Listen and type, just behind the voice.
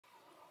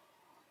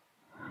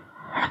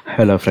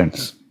Hello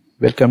friends,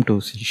 welcome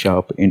to C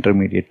Sharp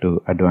Intermediate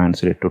to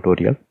Advanced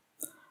tutorial.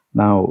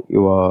 Now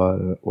you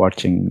are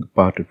watching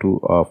part 2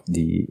 of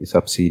the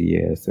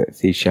sub-series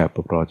C Sharp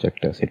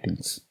project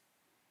settings.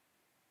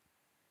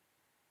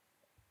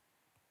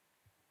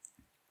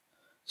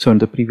 So in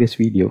the previous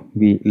video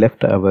we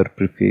left our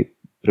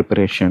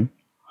preparation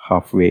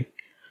halfway.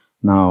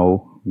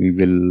 Now we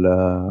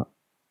will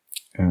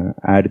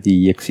add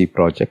the exe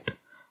project.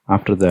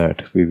 After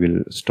that we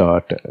will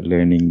start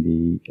learning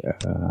the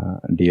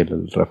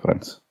DLL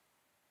reference.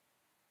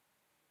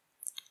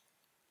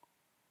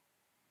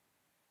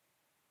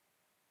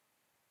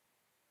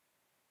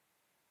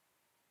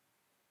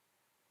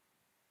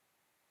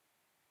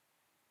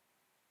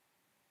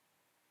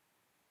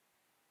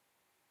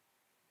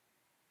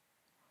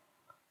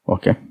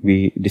 Okay,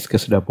 we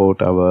discussed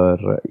about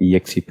our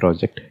exe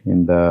project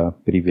in the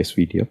previous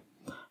video.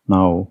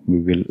 Now we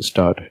will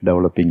start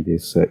developing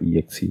this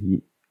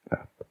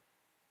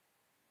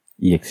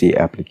exe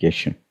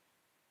application.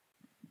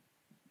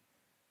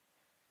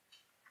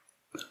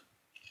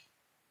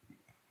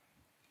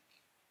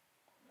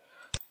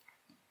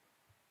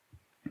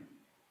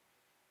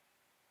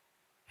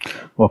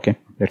 Okay,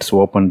 let's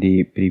open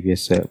the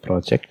previous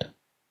project.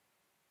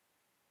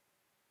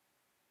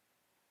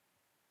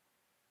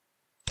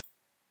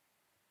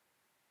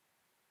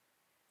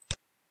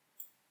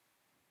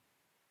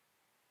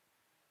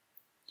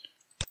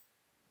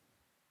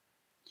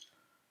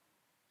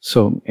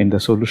 So in the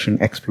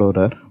Solution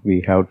Explorer,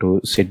 we have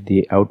to set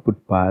the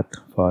output path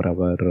for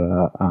our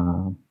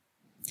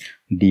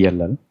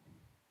DLL.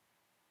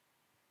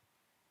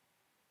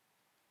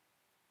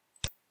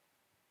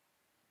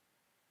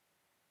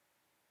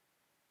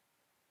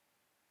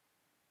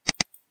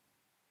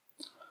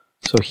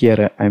 So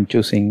here I am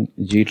choosing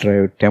G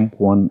drive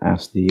temp1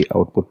 as the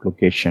output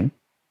location.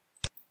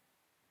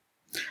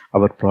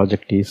 Our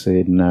project is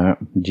in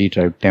G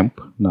drive temp.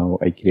 Now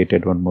I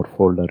created one more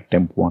folder,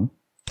 temp1.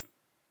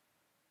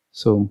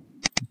 So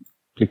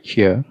click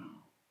here.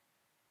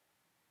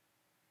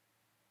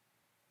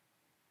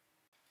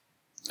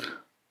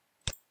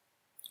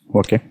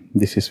 Okay,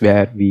 this is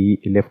where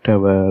we left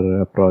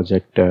our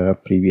project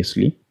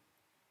previously.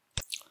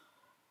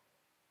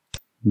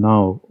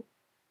 Now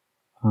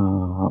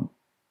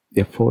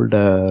a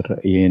folder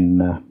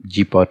in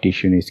G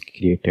partition is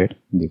created.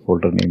 The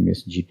folder name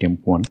is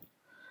gtemp1.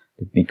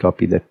 Let me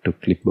copy that to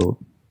clipboard.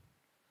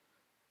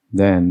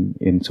 Then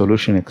in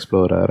Solution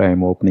Explorer, I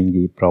am opening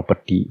the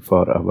property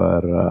for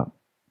our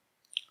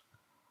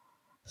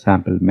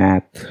sample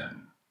math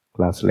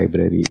class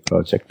library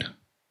project.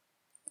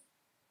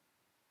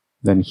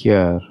 Then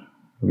here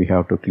we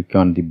have to click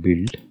on the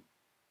build.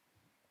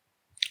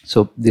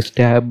 So this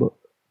tab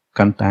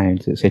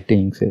contains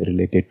settings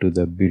related to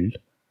the build.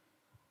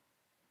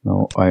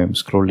 Now I am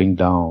scrolling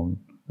down,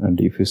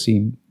 and if you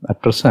see,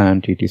 at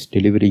present it is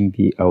delivering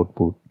the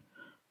output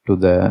to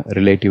the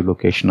relative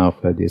location of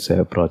this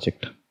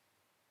project.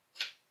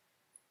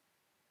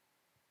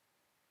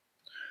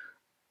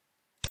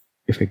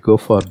 If I go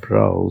for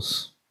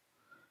browse,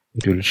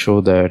 it will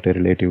show that a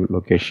relative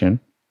location.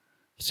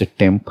 It's a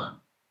temp,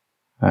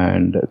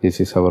 and this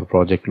is our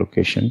project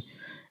location.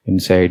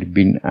 Inside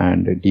bin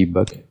and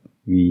debug,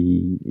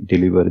 we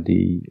deliver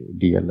the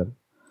DLL.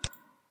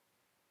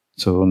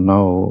 So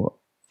now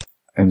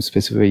I'm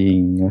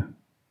specifying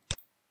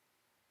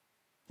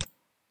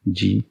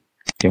G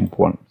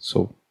temp1.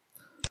 So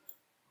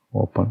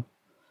open.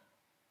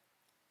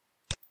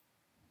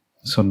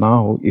 So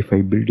now if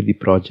I build the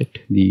project,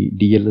 the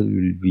DLL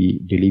will be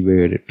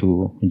delivered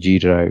to G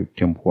drive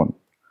temp1.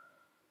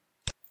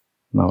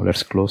 Now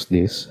let's close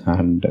this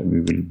and we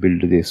will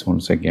build this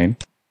once again.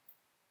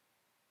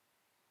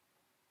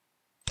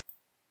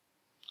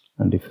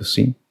 And if you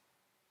see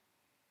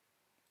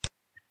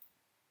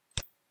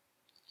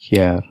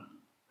here,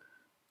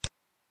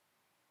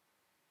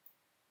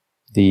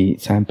 the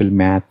sample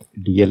math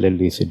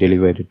DLL is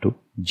delivered to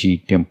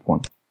G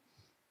temp1.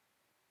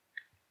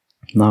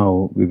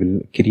 Now we will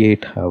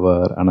create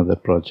our another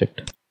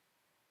project.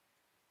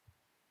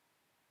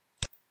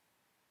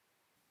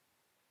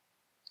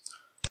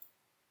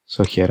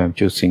 So here I'm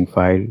choosing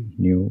File,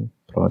 New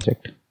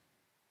Project.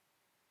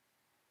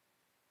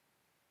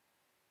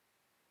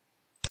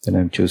 Then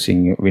I'm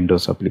choosing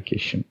Windows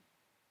application.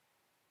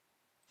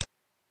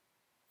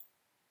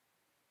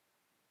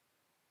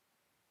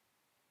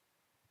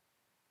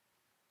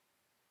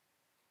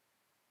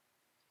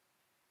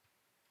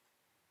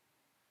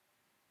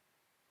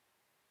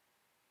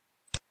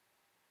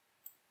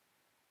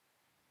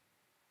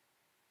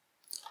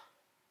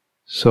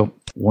 So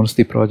once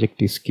the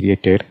project is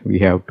created, we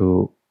have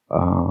to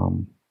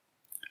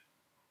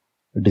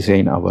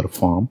design our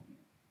form.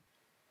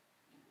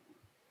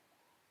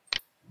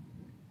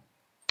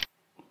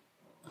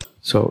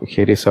 So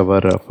here is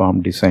our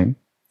form design.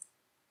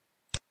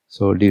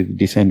 So the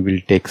design will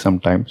take some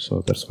time,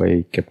 so that's why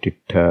I kept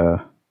it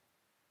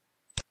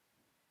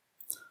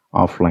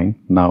offline.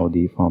 Now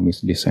the form is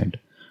designed,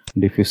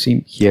 and if you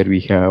see here, we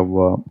have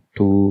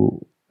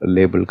two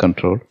label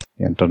control,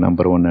 enter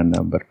number 1 and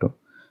number 2.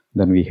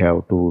 Then we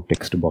have two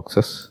text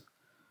boxes.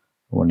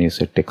 One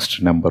is a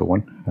text number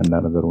 1 and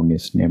another one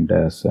is named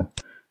as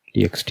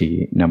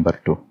txt number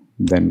 2.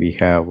 Then we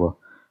have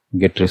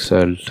get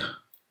result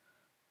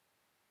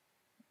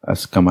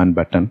as command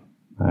button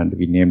and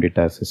we named it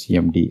as a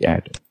cmd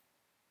add.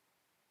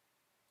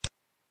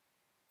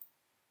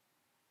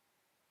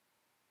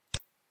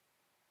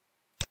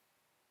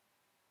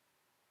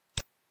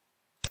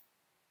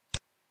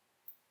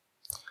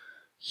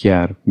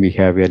 Here we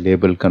have a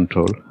label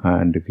control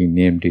and we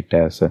named it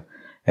as a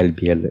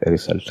LBL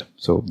result.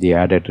 So the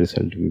added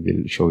result we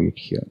will show it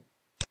here.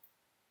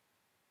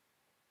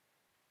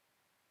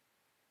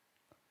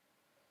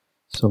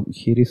 So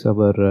here is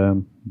our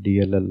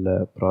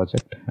DLL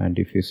project, and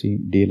if you see,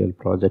 DLL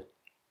project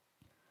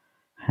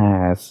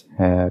has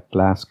a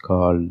class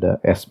called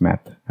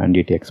smath and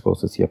it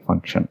exposes a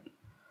function.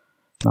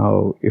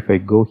 Now if I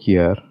go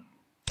here,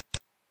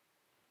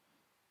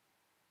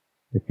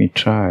 let me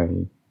try.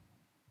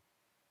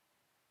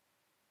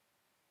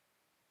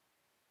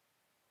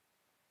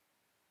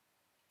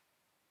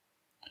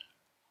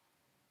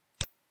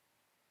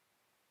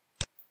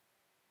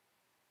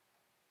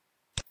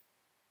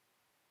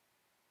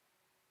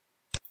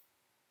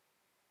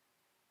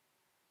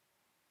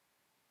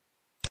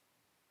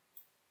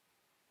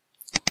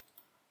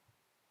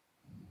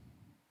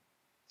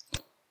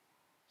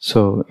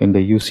 So in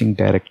the using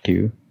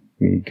directive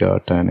we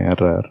got an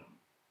error.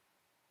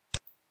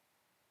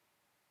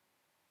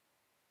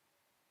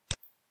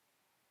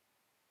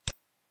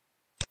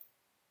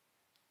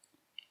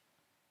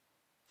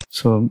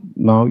 So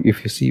now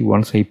if you see,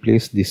 once I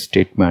place this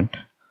statement,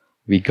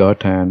 we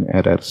got an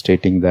error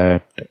stating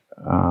that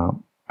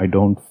I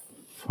don't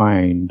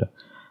find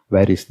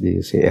where is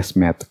this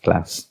smath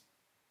class.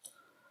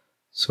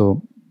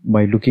 So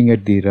by looking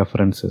at the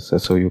references,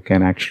 so you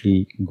can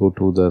actually go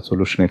to the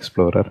solution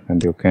explorer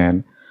and you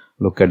can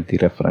look at the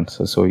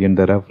references. So in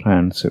the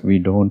reference we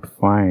don't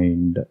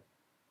find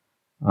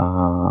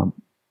a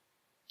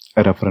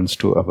reference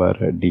to our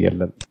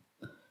DLL.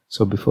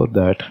 So before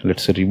that,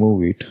 let's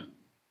remove it.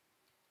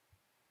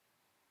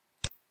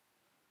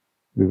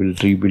 We will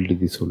rebuild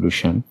the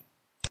solution,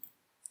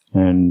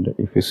 and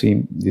if you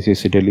see, this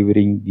is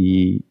delivering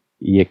the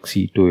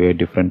exe to a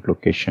different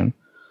location.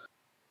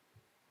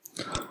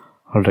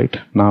 Alright,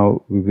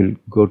 now we will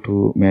go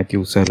to math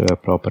user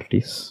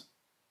properties.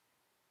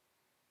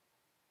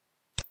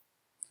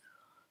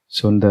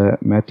 So in the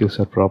math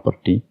user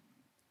property,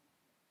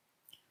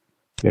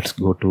 let's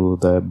go to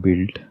the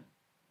build.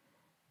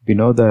 We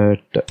know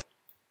that,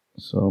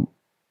 so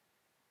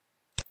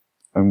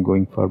I'm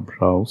going for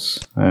browse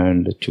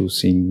and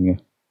choosing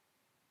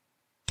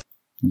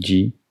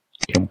G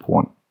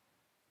temp1.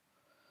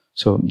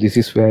 So this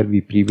is where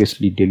we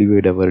previously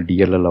delivered our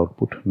DLL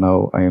output.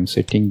 Now I am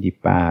setting the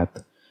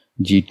path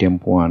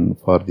gtemp1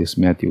 for this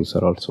math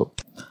user also.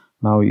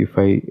 Now if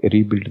I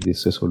rebuild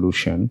this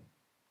solution,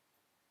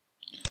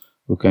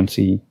 you can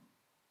see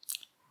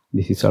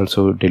this is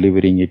also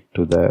delivering it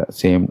to the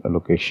same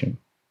location.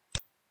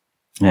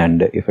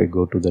 And if I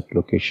go to that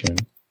location,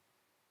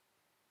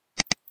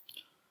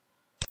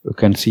 you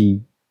can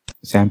see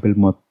sample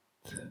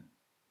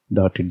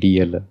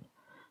math.dll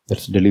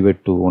that's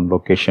delivered to one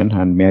location,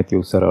 and math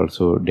user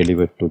also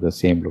delivered to the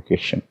same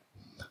location.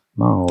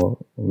 Now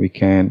we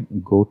can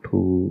go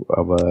to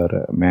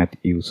our math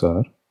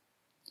user,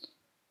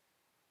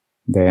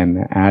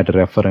 then add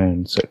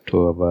reference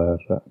to our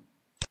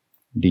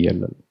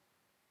DLL.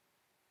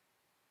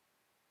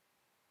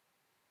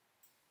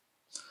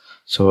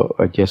 So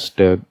I just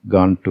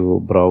gone to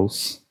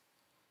browse,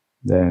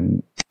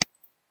 then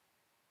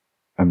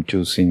I'm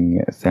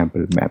choosing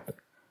sample math,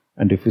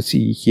 and if you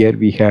see here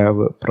we have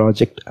a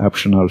project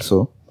option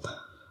also.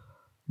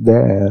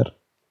 There,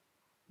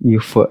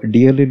 if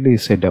DLL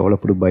is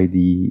developed by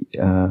the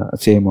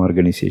same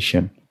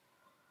organization,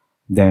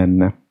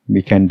 then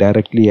we can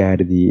directly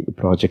add the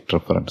project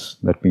reference.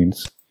 That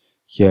means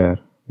here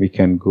we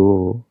can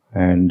go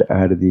and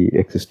add the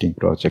existing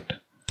project.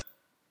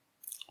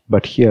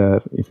 But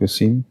here, if you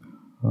see,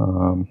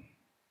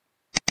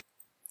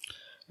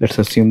 let's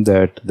assume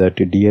that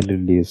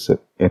DLL is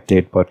a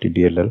third-party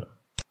DLL.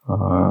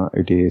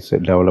 It is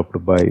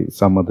developed by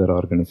some other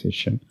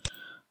organization.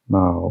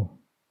 Now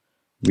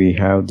we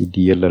have the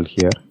DLL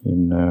here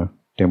in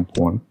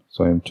temp1,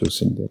 so I'm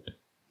choosing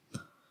that.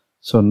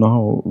 So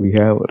now we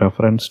have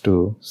reference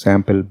to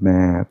sample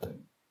math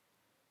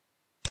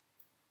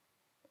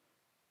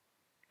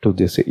to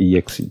this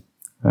exe,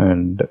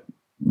 and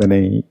when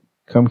I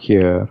come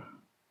here,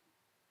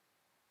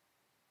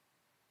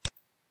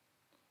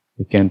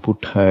 we can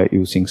put a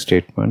using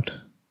statement,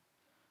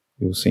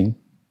 using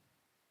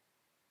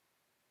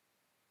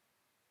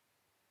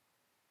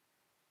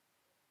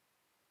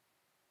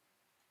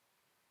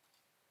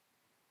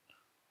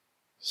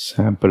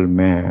sample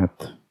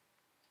math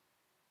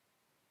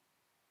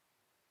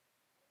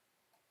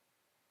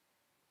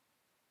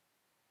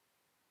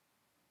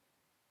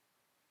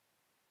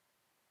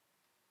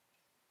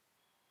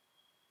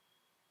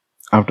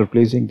after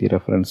placing the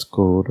reference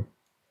code.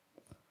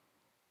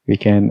 we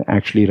can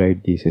actually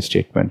write this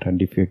statement,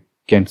 and if you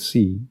can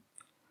see,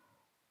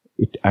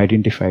 it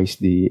identifies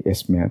the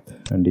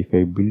SMath, and if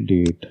I build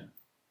it,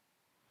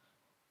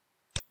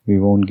 we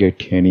won't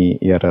get any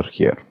error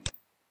here.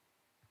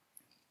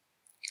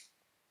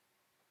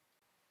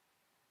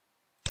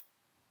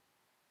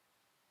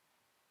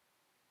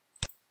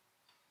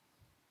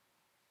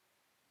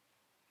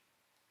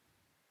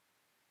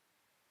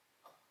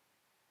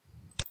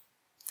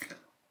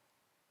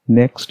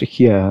 Next,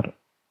 here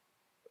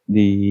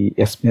the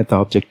SMath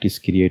object is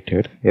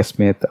created.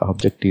 SMath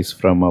object is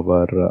from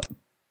our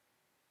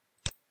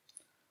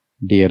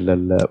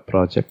DLL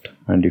project,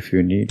 and if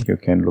you need, you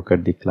can look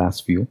at the class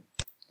view.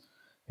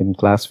 In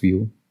class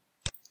view,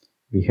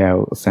 we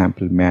have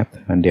sample math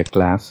and a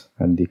class,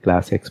 and the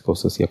class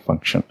exposes a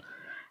function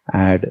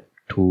add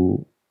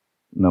two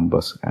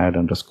numbers, add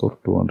underscore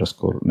two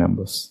underscore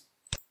numbers.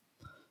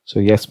 So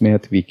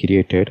SMath we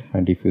created,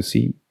 and if you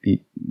see,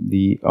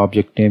 the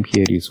object name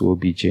here is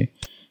obj.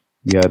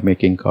 We are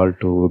making call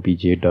to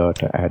obj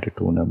dot add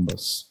two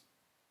numbers.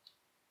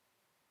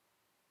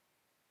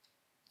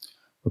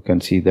 You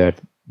can see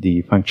that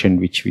the function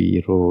which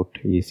we wrote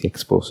is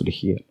exposed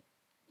here.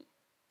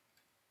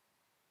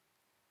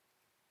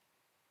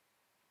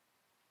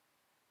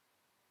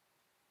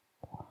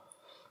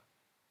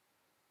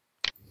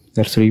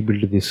 Let's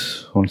rebuild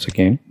this once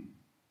again.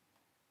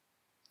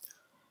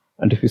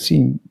 And if you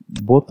see,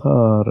 both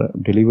are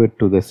delivered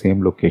to the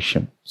same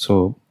location.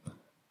 So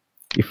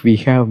if we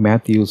have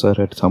math user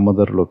at some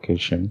other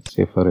location,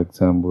 say for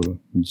example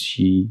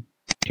G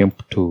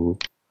temp2,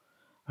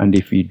 and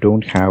if we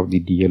don't have the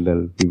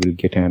DLL, we will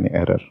get an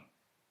error.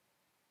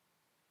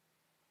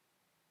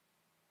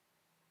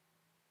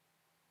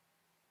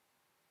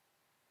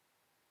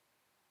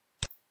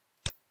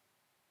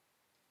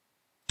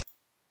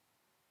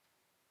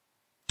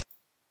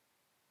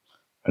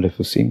 And if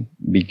you see,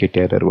 we get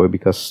error. Why?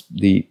 Because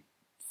the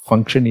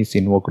function is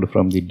invoked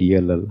from the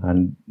DLL,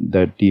 and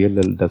the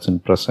DLL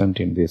doesn't present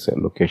in this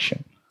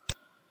location.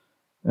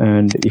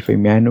 And if I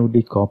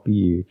manually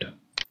copy it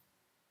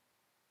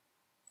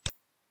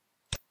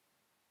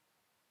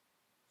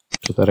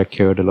to the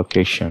required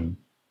location,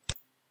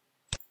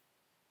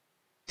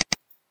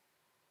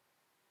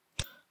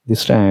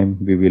 this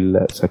time we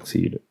will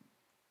succeed.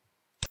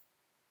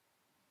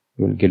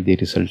 We will get the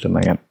result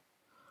 9.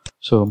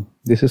 So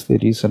this is the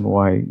reason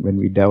why when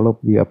we develop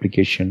the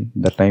application,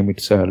 the time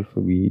itself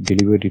we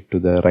delivered it to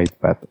the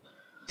right path.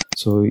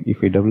 So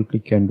if we double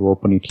click and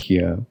open it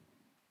here,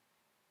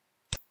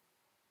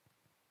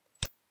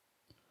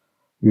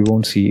 we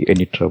won't see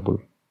any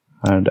trouble.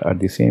 And at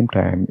the same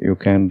time, you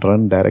can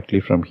run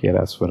directly from here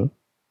as well.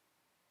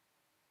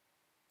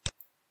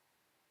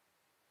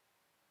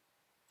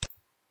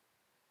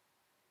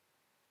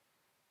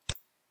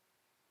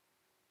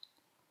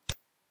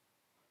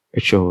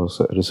 It shows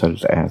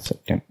result as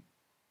 10.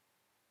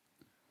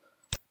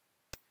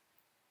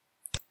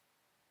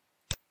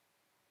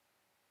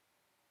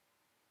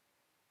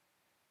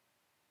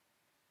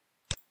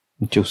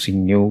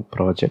 Choosing new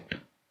project.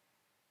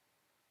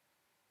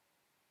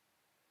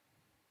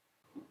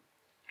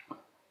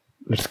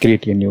 Let's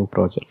create a new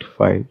project.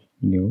 File,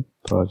 new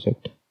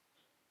project.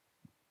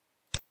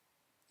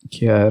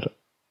 Here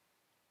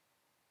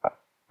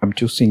I'm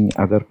choosing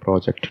other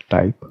project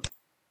type,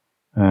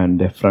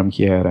 and from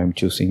here I'm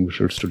choosing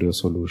Visual Studio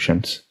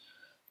Solutions.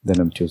 Then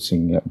I'm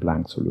choosing a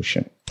blank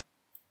solution.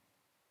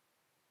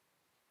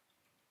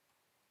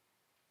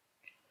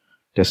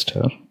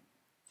 Tester.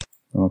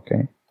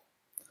 Okay.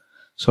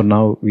 So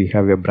now we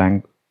have a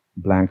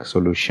blank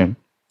solution.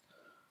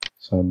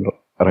 So I'm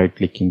right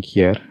clicking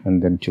here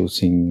and then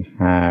choosing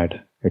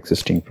add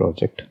existing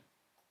project.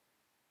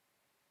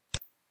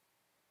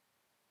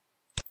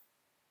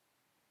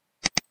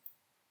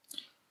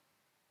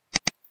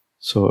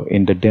 So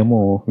in the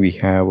demo we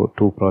have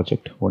two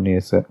projects. One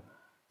is a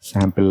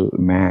sample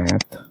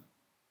math.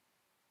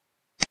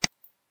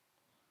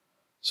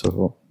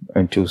 So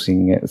I'm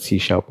choosing a C#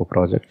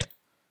 project.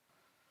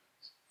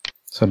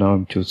 So now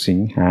I'm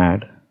choosing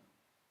add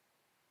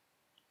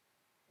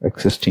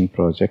existing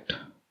project,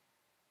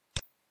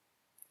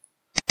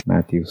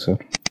 math user.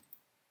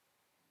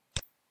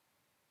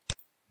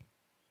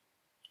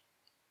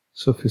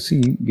 So if you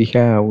see, we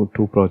have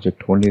two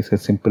projects. One is a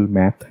simple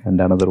math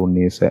and another one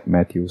is a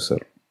math user.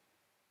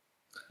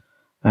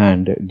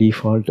 And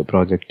default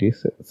project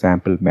is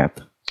sample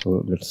math.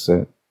 So let's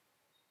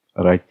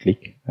right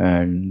click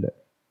and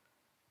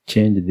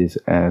change this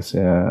as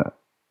a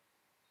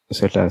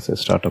set as a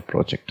startup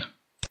project.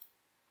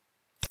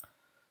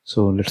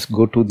 So let's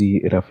go to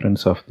the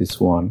reference of this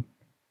one.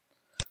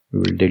 We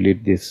will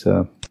delete this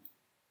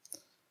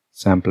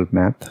sample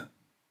math.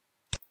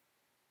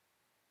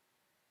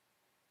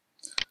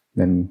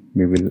 Then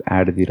we will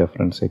add the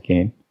reference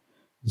again.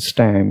 This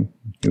time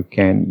you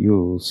can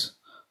use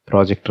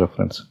project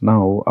reference.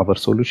 Now our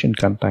solution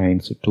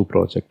contains two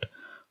projects.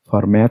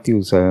 For math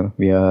user,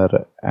 we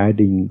are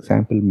adding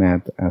sample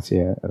math as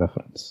a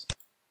reference.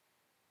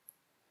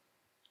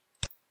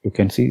 you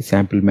can see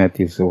sample math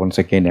is once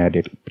again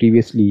added.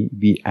 Previously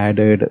we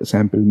added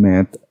sample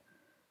math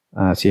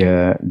as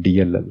a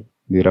DLL.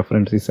 The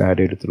reference is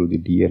added through the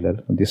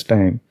DLL. This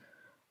time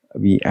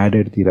we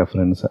added the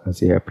reference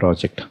as a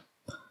project.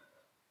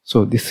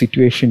 So this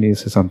situation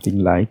is something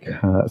like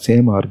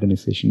same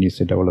organization is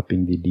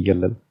developing the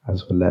DLL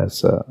as well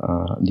as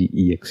the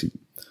EXE.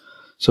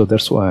 So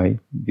that's why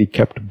we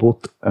kept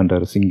both under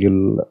a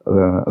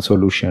single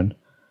solution,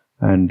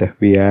 and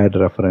we add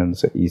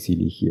reference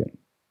easily here.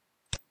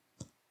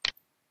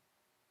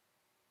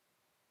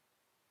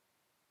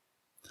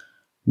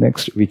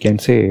 Next, we can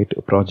set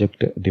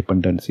project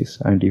dependencies,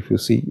 and if you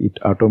see, it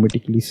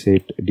automatically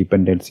set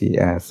dependency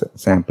as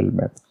sample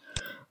math.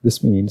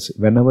 This means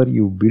whenever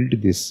you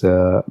build this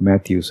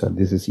math user,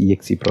 this is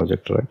EXE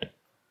project, right?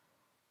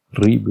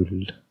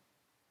 Rebuild,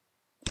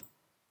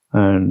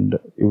 and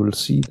you will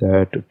see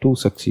that 2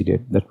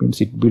 succeeded. That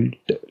means it built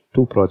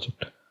 2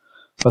 projects.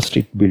 First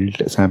it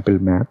built sample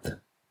math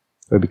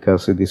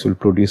because this will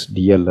produce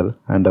DLL,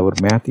 and our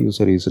math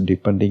user is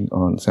depending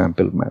on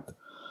sample math.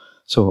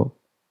 So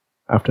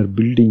after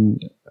building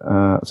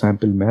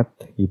sample math,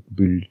 it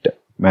built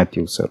math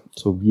user.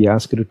 So we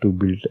asked it to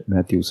build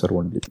math user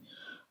only.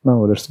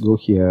 Now let's go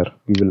here.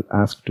 We will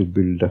ask to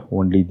build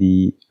only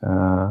the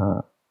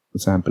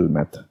sample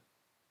math.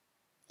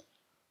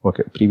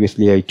 Okay,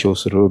 previously I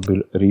chose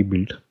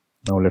rebuild.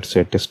 Now let's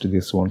test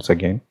this once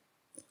again.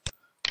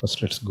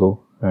 First let's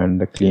go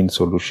and clean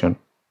solution.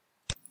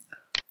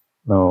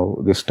 Now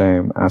this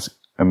time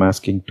I'm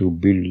asking to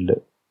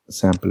build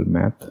sample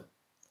math,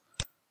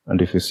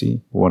 and if you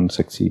see, 1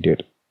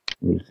 succeeded.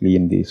 We'll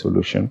clean the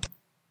solution.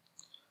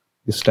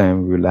 This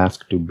time we will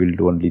ask to build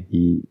only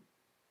the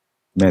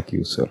math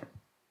user,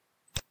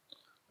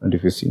 and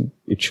if you see,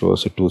 it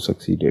shows 2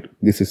 succeeded.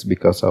 This is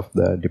because of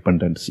the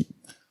dependency.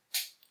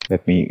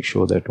 Let me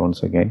show that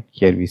once again.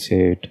 Here we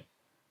said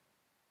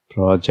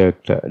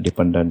project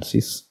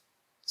dependencies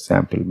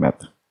sample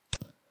math.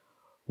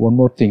 One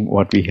more thing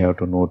what we have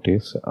to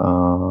notice,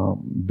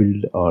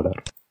 build order.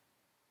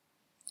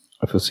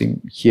 If you see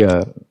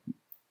here,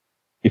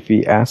 if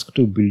we ask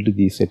to build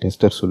this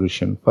tester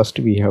solution, first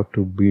we have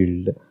to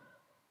build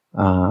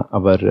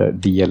our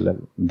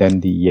DLL, then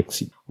the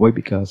EXE. Why?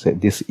 Because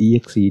this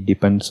EXE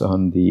depends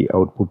on the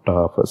output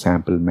of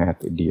sample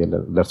math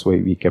DLL. That's why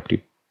we kept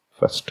it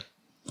first.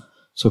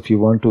 So if you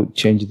want to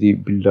change the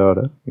build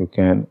order, you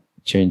can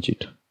change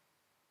it.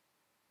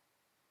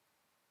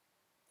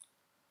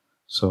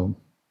 So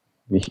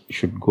we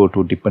should go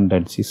to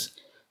dependencies.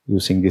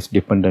 Using these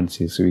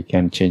dependencies, we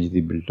can change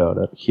the build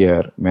order.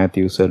 Here, math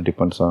user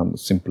depends on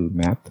simple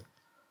math.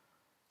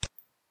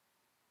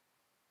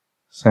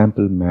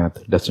 Sample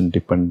math doesn't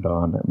depend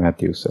on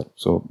math user.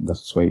 So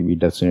that's why we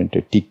doesn't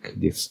tick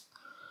this.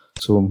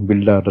 So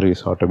build order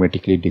is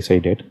automatically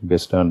decided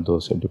based on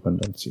those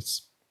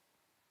dependencies.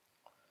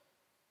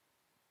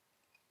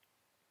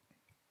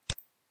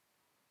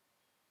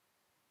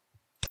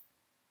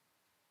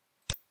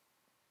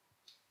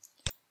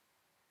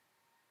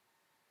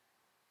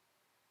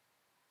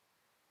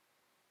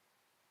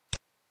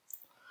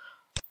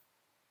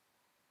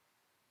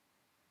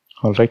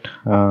 All right,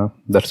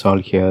 that's all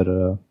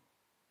here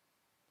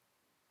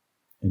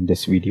in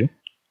this video.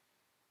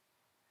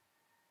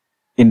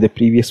 In the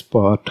previous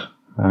part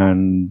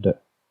and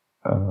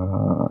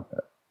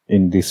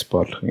in this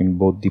part, in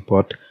both the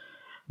part,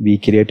 we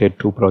created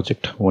 2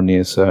 projects. One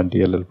is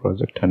DLL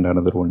project and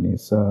another one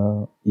is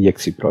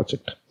EXE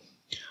project.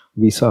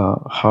 We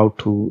saw how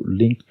to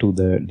link to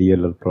the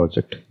DLL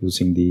project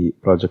using the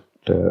project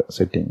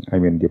setting, I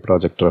mean the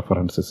project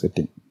reference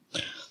setting.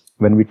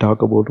 When we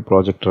talk about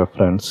project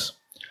reference,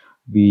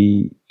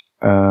 we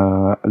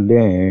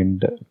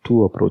learned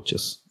 2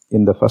 approaches.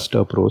 In the first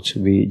approach,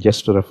 we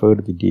just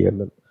referred the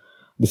DLL.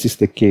 This is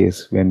the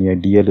case when a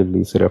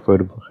DLL is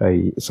referred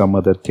by some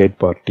other third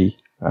party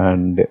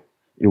and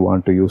you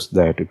want to use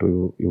that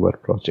to your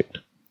project.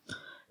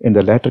 In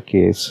the latter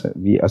case,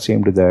 we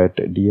assumed that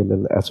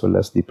DLL as well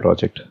as the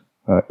project,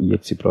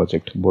 EXE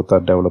project, both are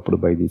developed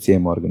by the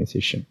same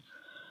organization.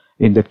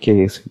 In that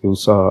case, you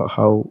saw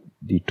how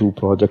the 2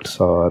 projects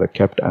are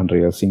kept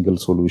under a single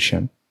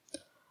solution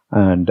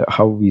and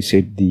how we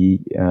set the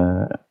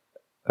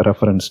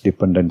reference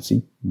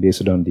dependency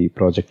based on the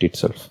project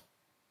itself.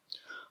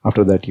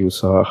 After that, you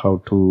saw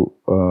how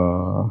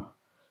to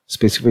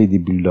specify the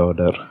build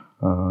order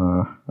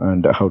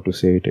and how to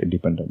set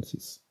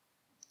dependencies.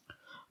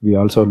 We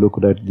also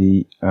looked at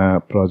the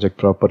project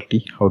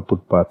property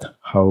output path,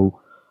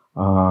 how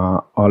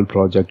all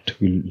project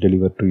will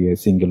deliver to a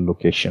single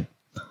location.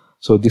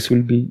 So this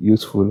will be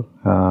useful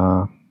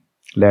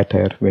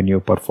later when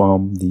you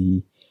perform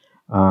the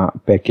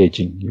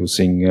packaging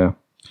using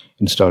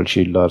install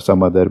shield or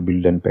some other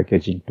build and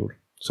packaging tool.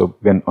 So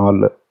when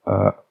all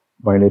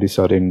binaries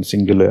are in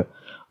single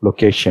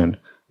location,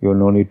 you will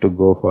no need to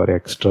go for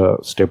extra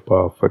step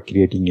of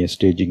creating a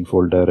staging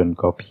folder and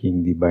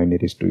copying the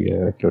binaries to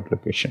a record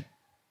location.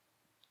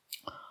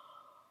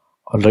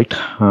 All right,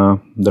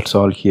 that's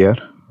all here.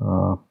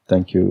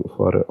 Thank you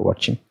for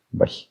watching.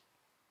 Bye.